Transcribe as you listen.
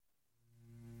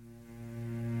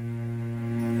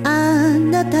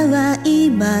なたは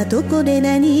今どこで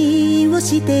何を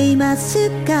しています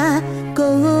か？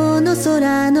この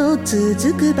空の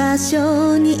続く場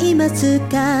所にいます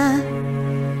か？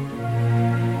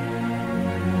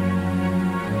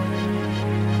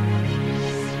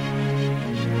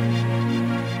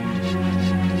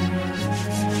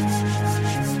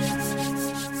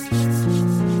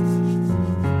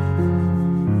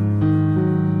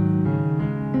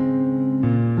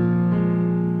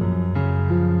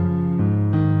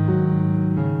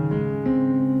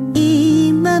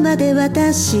今まで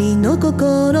私の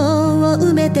心を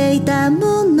埋めていた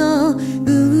もの、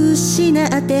失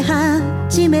って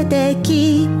初めて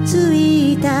気づ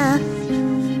いた。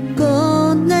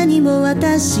こんなにも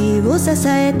私を支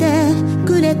えて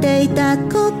くれていた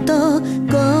こと、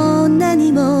こんな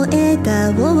にも笑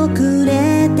顔をく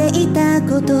れていた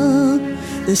こと、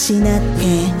失っ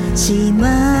てし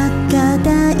まった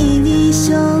大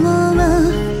象は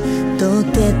と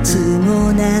てつ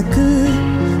もなく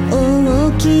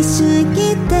大きす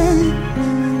ぎて、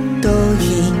取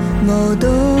り戻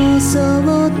そ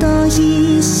うと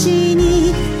必死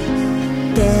に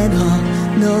手を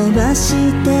伸ばし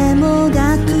ても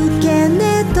がくけ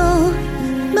れど、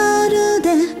まるで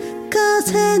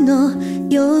風の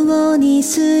ように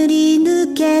すり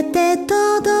抜けて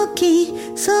届き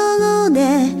そう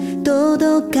で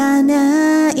届か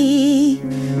ない、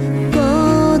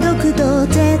孤独と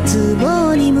絶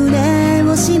望に胸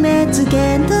を締め付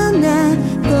けたね。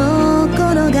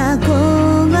心が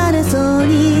壊れそう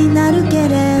になるけ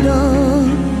れど、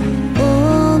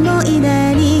思い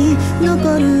出に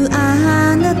残る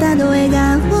あなたの笑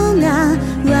顔が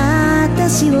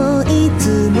私をい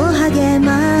つも励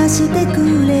まして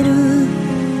くれる。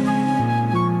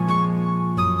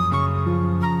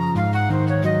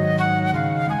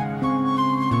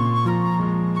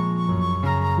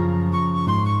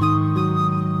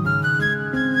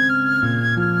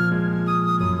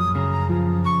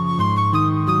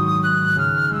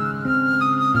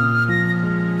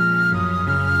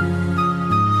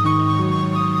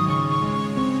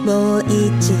もう一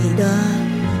度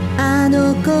あ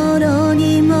の頃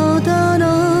に戻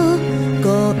ろう。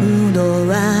今度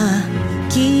は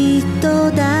きっ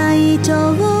と大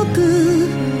丈夫。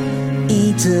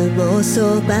いつも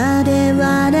そばで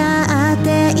笑っ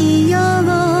ていよう。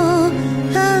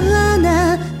あ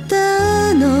な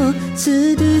たの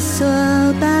すぐそ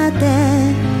ばで、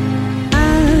あ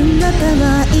なた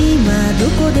は今ど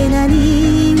こで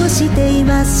何をしてい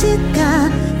ますか？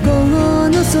こ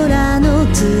の空の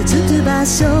続く場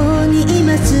所にい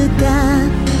ますか？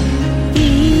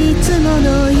いつも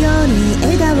のように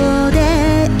笑顔で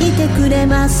いてくれ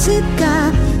ます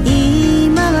か？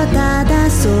今はただ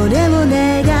それを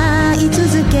願